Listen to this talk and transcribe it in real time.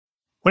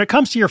When it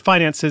comes to your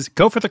finances,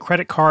 go for the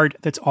credit card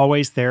that's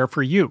always there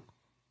for you.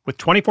 With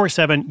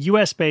 24/7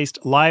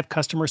 US-based live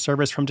customer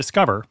service from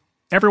Discover,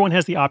 everyone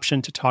has the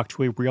option to talk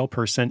to a real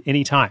person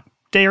anytime,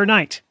 day or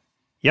night.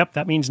 Yep,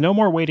 that means no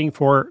more waiting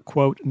for,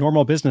 quote,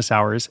 normal business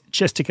hours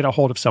just to get a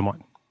hold of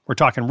someone. We're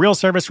talking real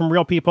service from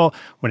real people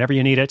whenever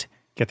you need it.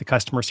 Get the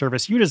customer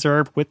service you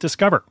deserve with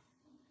Discover.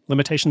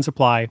 Limitations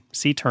apply.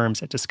 See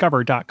terms at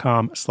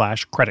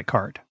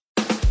discover.com/creditcard.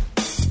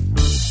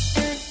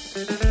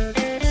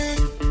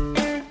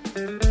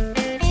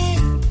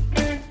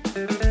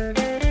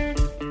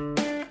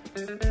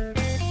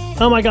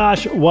 Oh my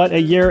gosh, what a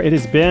year it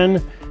has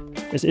been.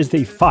 This is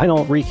the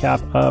final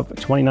recap of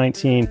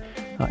 2019.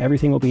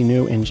 Everything will be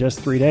new in just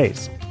 3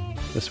 days.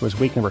 This was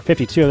week number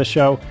 52 of the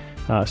show.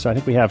 So I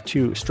think we have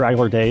 2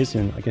 straggler days,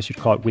 and I guess you'd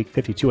call it week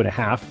 52 and a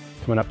half,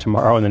 coming up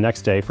tomorrow and the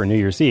next day for New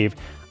Year's Eve.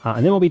 And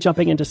then we'll be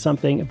jumping into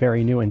something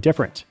very new and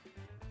different.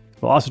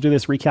 We'll also do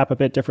this recap a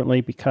bit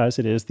differently because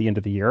it is the end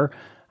of the year.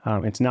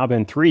 It's now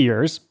been 3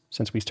 years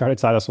since we started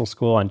Side Hustle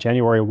School on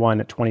January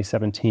 1,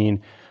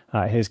 2017.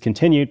 It has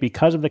continued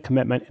because of the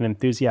commitment and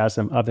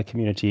enthusiasm of the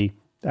community.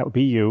 That would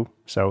be you,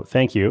 so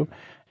thank you.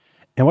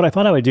 And what I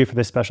thought I would do for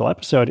this special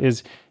episode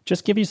is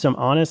just give you some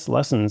honest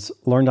lessons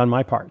learned on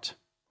my part.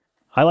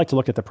 I like to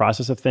look at the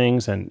process of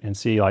things and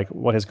see like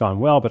what has gone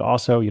well, but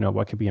also,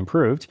 what could be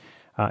improved.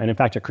 And in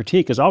fact, a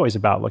critique is always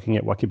about looking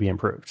at what could be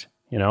improved,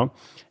 And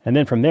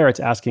then from there,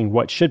 it's asking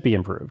what should be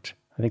improved.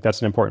 I think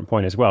that's an important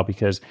point as well,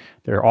 because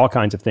there are all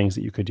kinds of things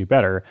that you could do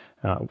better.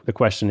 The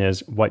question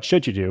is, what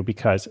should you do?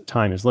 Because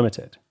time is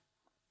limited.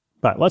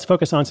 But let's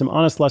focus on some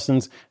honest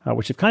lessons,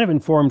 which have kind of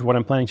informed what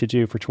I'm planning to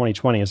do for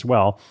 2020 as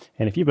well.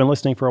 And if you've been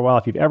listening for a while,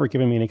 if you've ever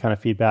given me any kind of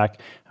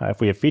feedback,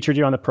 if we have featured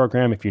you on the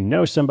program, if you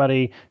know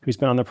somebody who's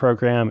been on the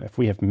program, if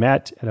we have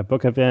met at a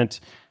book event,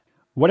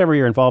 whatever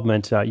your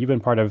involvement, you've been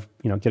part of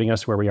getting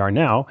us where we are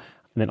now,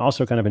 and then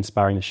also kind of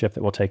inspiring the shift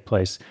that will take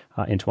place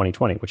in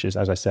 2020, which is,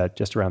 as I said,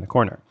 just around the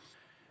corner.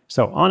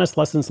 So honest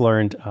lessons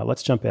learned,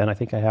 let's jump in. I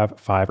think I have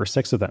 5 or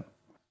 6 of them.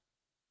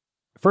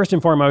 First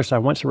and foremost, I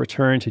want to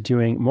return to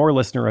doing more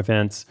listener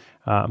events,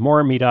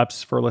 more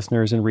meetups for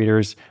listeners and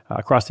readers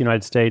across the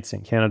United States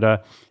and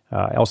Canada,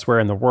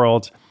 elsewhere in the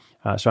world.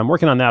 So I'm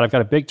working on that. I've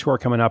got a big tour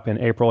coming up in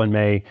April and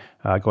May,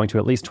 going to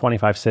at least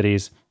 25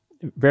 cities.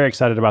 Very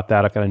excited about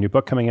that. I've got a new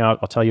book coming out.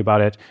 I'll tell you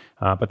about it.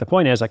 But the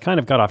point is, I kind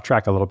of got off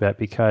track a little bit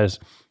because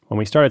when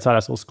we started Side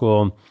Hustle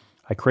School,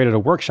 I created a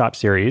workshop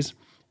series,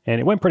 and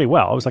it went pretty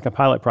well. It was like a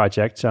pilot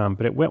project,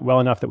 but it went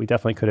well enough that we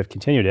definitely could have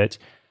continued it.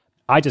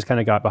 I just kind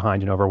of got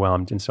behind and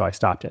overwhelmed, and so I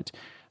stopped it.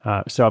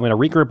 So I'm going to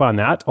regroup on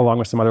that along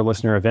with some other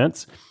listener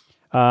events.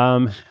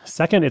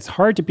 Second, it's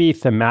hard to be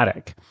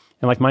thematic.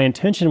 And like my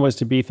intention was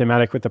to be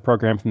thematic with the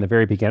program from the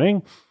very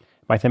beginning.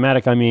 By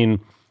thematic, I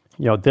mean,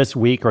 this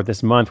week or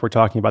this month, we're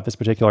talking about this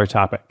particular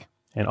topic,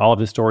 and all of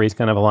the stories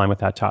kind of align with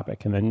that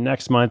topic. And then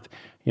next month,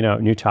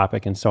 new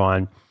topic and so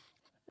on.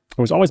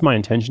 It was always my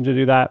intention to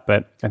do that,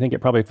 but I think it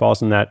probably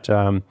falls in that,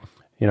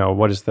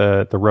 what is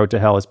the road to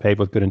hell is paved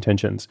with good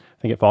intentions.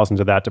 I think it falls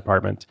into that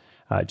department,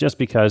 just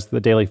because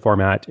the daily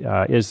format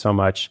is so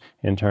much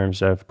in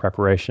terms of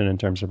preparation, in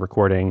terms of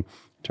recording,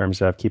 in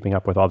terms of keeping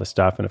up with all the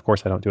stuff. And of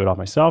course, I don't do it all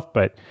myself,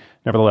 but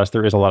nevertheless,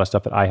 there is a lot of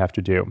stuff that I have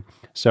to do.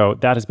 So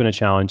that has been a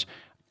challenge.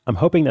 I'm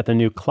hoping that the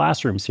new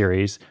classroom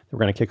series that we're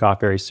going to kick off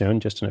very soon,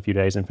 just in a few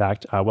days, in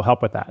fact, will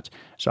help with that.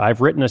 So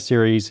I've written a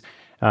series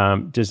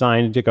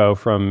designed to go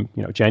from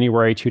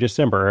January to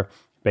December,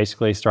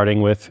 basically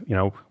starting with,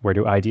 where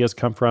do ideas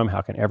come from?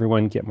 How can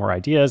everyone get more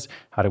ideas?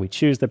 How do we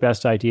choose the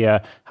best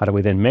idea? How do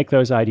we then make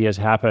those ideas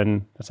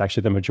happen? That's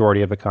actually the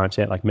majority of the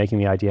content, like making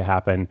the idea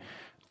happen,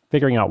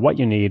 figuring out what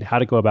you need, how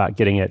to go about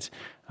getting it,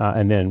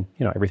 and then,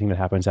 everything that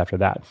happens after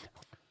that.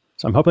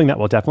 So I'm hoping that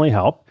will definitely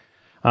help.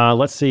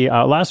 Let's see.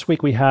 Last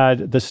week we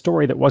had the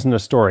story that wasn't a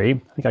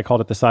story. I think I called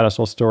it the Side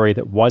Hustle story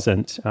that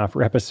wasn't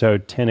for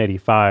episode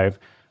 1085.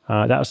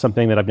 That was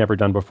something that I've never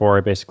done before.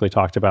 I basically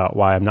talked about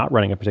why I'm not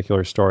running a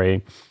particular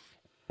story.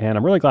 And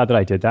I'm really glad that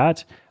I did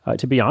that.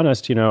 To be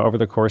honest, over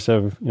the course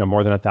of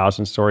more than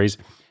 1,000 stories,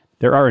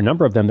 there are a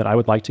number of them that I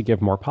would like to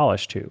give more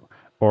polish to.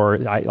 Or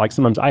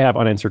sometimes I have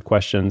unanswered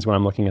questions when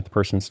I'm looking at the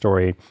person's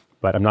story,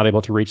 but I'm not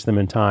able to reach them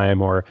in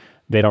time, or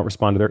they don't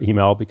respond to their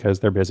email because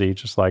they're busy,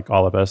 just like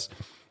all of us.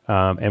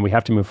 And we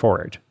have to move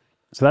forward.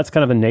 So that's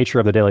kind of the nature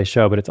of the daily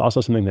show, but it's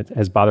also something that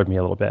has bothered me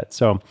a little bit.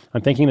 So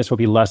I'm thinking this will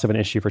be less of an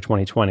issue for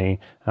 2020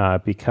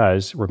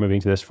 because we're moving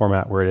to this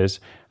format where it is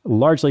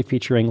largely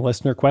featuring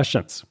listener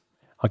questions.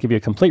 I'll give you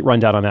a complete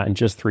rundown on that in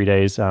just 3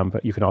 days,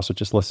 but you can also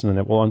just listen and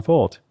it will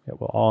unfold. It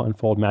will all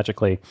unfold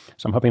magically.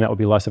 So I'm hoping that will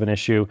be less of an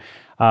issue.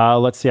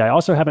 Let's see. I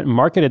also haven't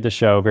marketed the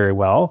show very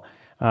well.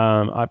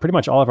 Pretty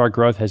much all of our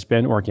growth has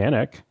been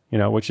organic,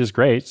 which is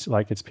great.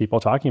 Like it's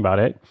people talking about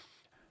it.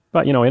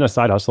 But, in a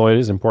side hustle, it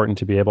is important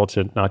to be able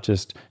to not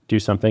just do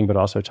something, but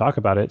also talk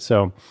about it.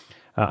 So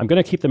I'm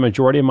going to keep the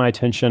majority of my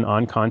attention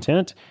on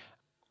content,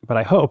 but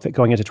I hope that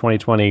going into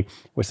 2020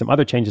 with some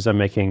other changes I'm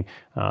making,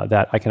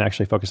 that I can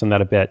actually focus on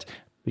that a bit,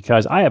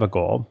 because I have a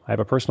goal. I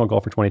have a personal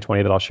goal for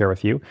 2020 that I'll share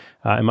with you.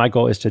 And my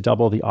goal is to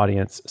double the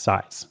audience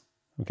size.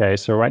 Okay,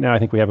 so right now I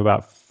think we have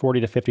about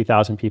 40 to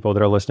 50,000 people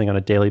that are listening on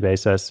a daily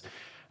basis.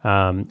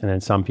 And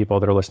then some people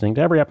that are listening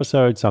to every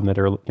episode, some that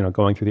are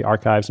going through the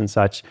archives and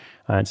such.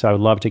 And so I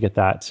would love to get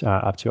that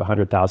up to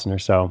 100,000 or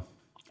so.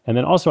 And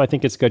then also I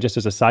think it's good, just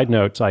as a side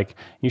note, like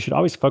you should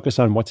always focus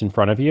on what's in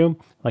front of you,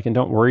 and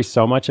don't worry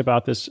so much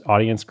about this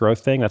audience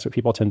growth thing. That's what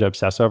people tend to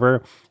obsess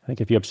over. I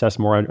think if you obsess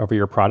more over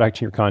your product,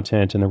 your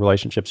content, and the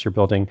relationships you're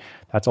building,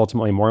 that's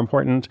ultimately more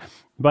important.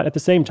 But at the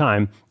same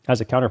time,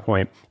 as a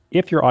counterpoint,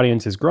 if your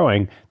audience is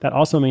growing, that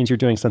also means you're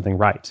doing something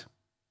right.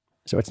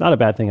 So it's not a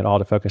bad thing at all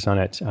to focus on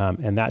it.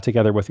 And that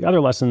together with the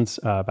other lessons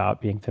about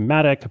being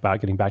thematic,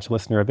 about getting back to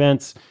listener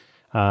events,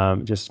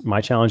 just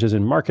my challenges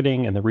in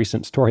marketing and the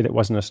recent story that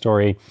wasn't a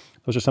story.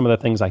 Those are some of the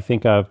things I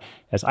think of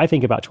as I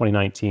think about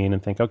 2019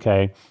 and think,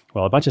 okay,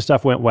 well, a bunch of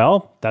stuff went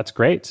well. That's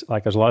great.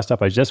 Like there's a lot of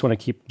stuff I just want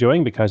to keep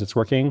doing because it's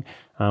working.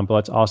 But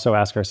let's also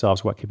ask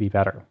ourselves what could be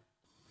better.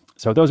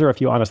 So those are a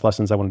few honest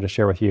lessons I wanted to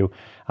share with you.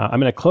 I'm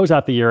going to close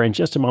out the year in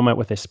just a moment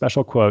with a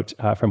special quote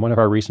from one of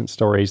our recent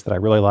stories that I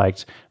really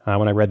liked.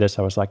 When I read this,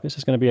 I was like, this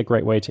is going to be a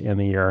great way to end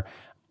the year.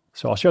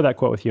 So I'll share that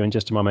quote with you in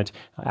just a moment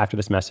after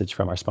this message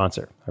from our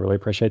sponsor. I really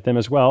appreciate them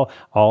as well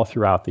all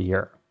throughout the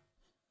year.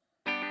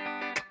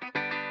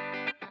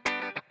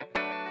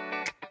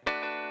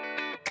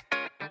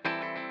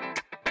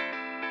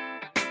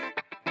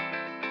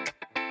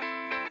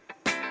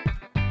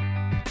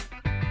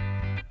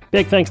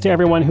 Big thanks to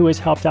everyone who has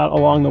helped out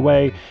along the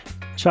way.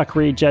 Chuck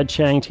Reed, Jed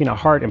Chang, Tina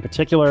Hart in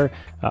particular,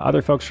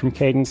 other folks from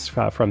Cadence,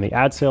 from the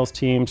ad sales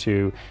team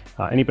to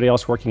anybody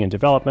else working in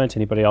development,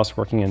 anybody else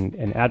working in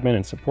admin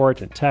and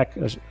support and tech.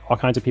 There's all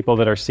kinds of people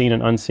that are seen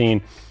and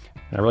unseen.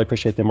 And I really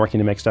appreciate them working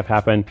to make stuff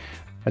happen,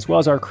 as well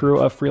as our crew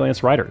of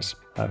freelance writers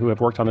who have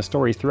worked on the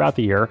stories throughout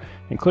the year,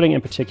 including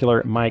in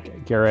particular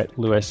Mike, Garrett,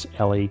 Lewis,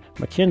 Ellie,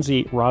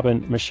 Mackenzie,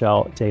 Robin,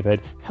 Michelle,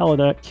 David,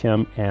 Helena,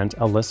 Kim, and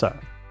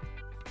Alyssa.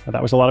 Now,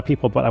 that was a lot of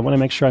people, but I want to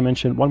make sure I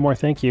mention one more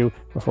thank you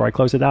before I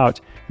close it out.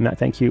 And that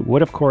thank you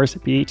would, of course,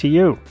 be to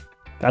you.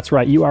 That's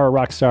right. You are a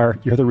rock star.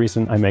 You're the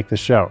reason I make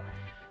this show.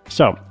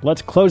 So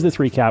let's close this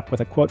recap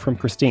with a quote from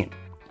Christine,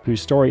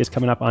 whose story is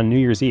coming up on New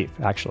Year's Eve,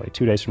 actually,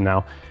 2 days from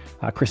now.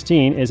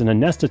 Christine is an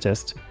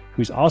anesthetist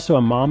who's also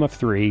a mom of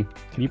three.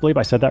 Can you believe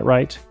I said that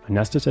right?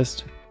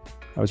 Anesthetist?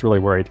 I was really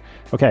worried.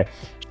 Okay.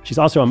 She's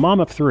also a mom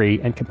of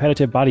three and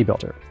competitive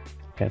bodybuilder.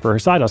 And for her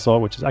side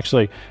hustle, which has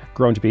actually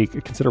grown to be a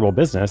considerable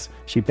business,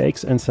 she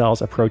bakes and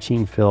sells a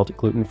protein-filled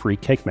gluten-free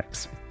cake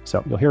mix.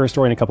 So you'll hear her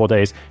story in a couple of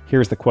days.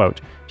 Here's the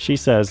quote. She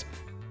says,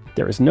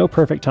 "There is no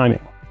perfect timing.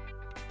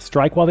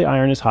 Strike while the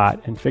iron is hot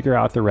and figure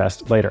out the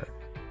rest later.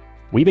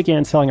 We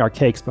began selling our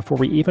cakes before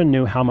we even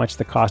knew how much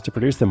the cost to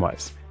produce them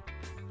was.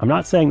 I'm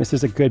not saying this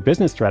is a good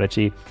business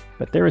strategy,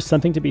 but there is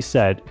something to be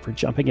said for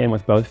jumping in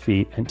with both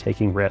feet and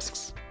taking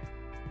risks."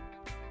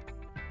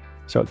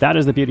 So that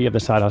is the beauty of the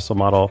side hustle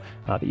model,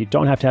 that you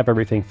don't have to have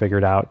everything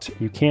figured out.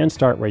 You can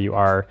start where you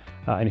are.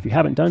 And if you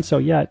haven't done so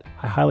yet,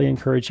 I highly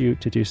encourage you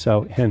to do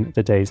so in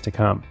the days to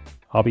come.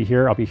 I'll be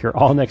here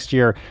all next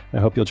year. And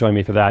I hope you'll join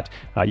me for that.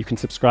 You can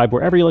subscribe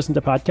wherever you listen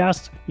to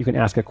podcasts. You can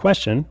ask a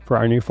question for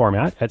our new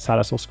format at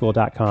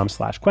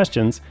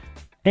sidehustleschool.com/questions.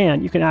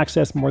 And you can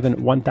access more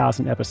than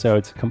 1,000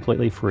 episodes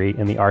completely free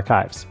in the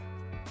archives.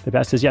 The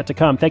best is yet to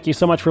come. Thank you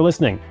so much for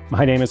listening.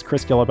 My name is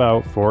Chris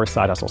Guillebeau for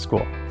Side Hustle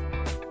School.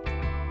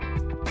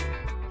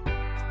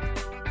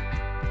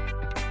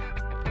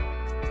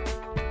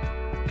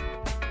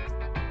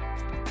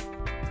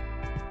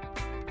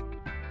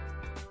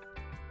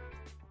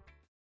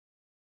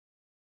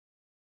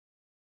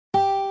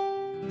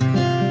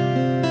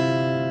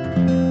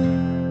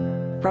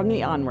 From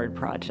the Onward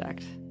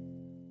Project.